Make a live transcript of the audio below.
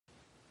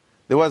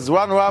There was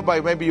one rabbi,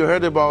 maybe you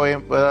heard about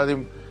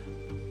him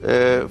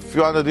a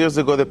few hundred years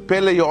ago, the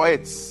Pele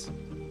Yoetz.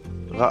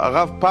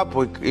 Rav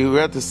Papo, he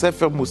read the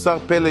Sefer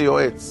Musar Pele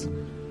Yoetz.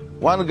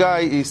 One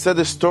guy, he said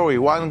a story.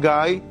 One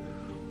guy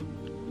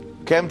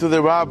came to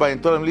the rabbi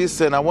and told him,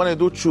 listen, I want to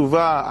do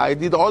tshuva. I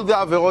did all the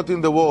averot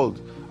in the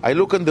world. I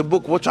look in the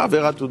book, which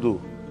avera to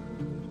do.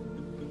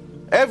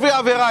 Every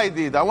avera I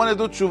did. I want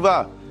to do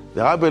tshuva.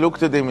 The rabbi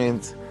looked at him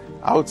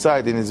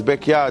outside in his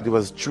backyard. It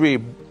was tree,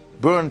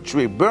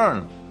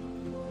 burn.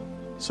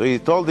 So he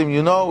told him,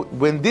 you know,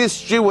 when this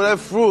tree will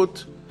have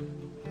fruit,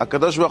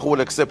 HaKadosh Baruch Hu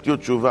will accept your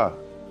tshuva.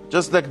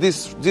 Just like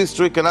this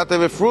tree cannot have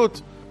a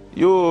fruit,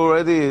 you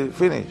already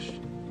finished.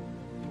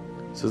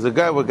 So the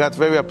guy got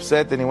very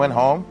upset and he went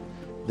home.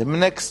 The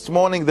next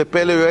morning, the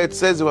Pele Yoetz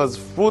says there was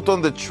fruit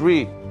on the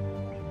tree.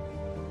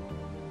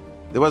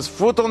 There was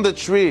fruit on the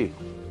tree.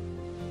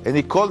 And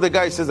he called the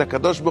guy, he says,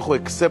 HaKadosh Baruch Hu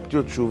accept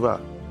your tshuva.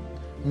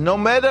 No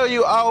matter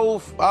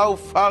how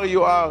far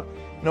you are,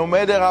 no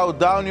matter how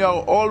down you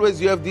are, always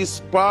you have this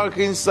spark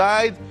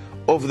inside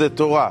of the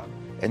Torah.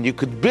 And you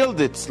could build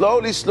it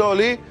slowly,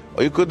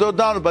 or you could go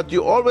down, but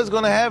you're always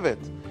going to have it.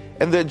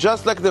 And they're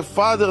just like the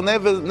father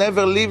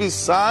never leave his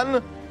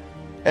son,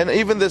 and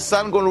even the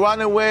son going to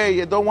run away,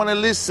 you don't want to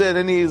listen,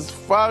 and he's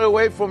far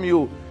away from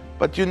you.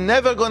 But you're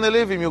never going to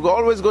leave him. You're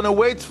always going to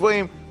wait for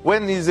him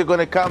when he's going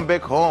to come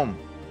back home.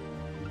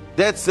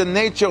 That's the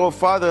nature of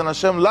Father, and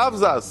Hashem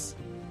loves us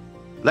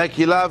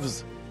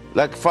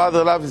like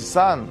Father loves his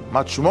son,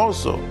 much more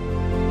so.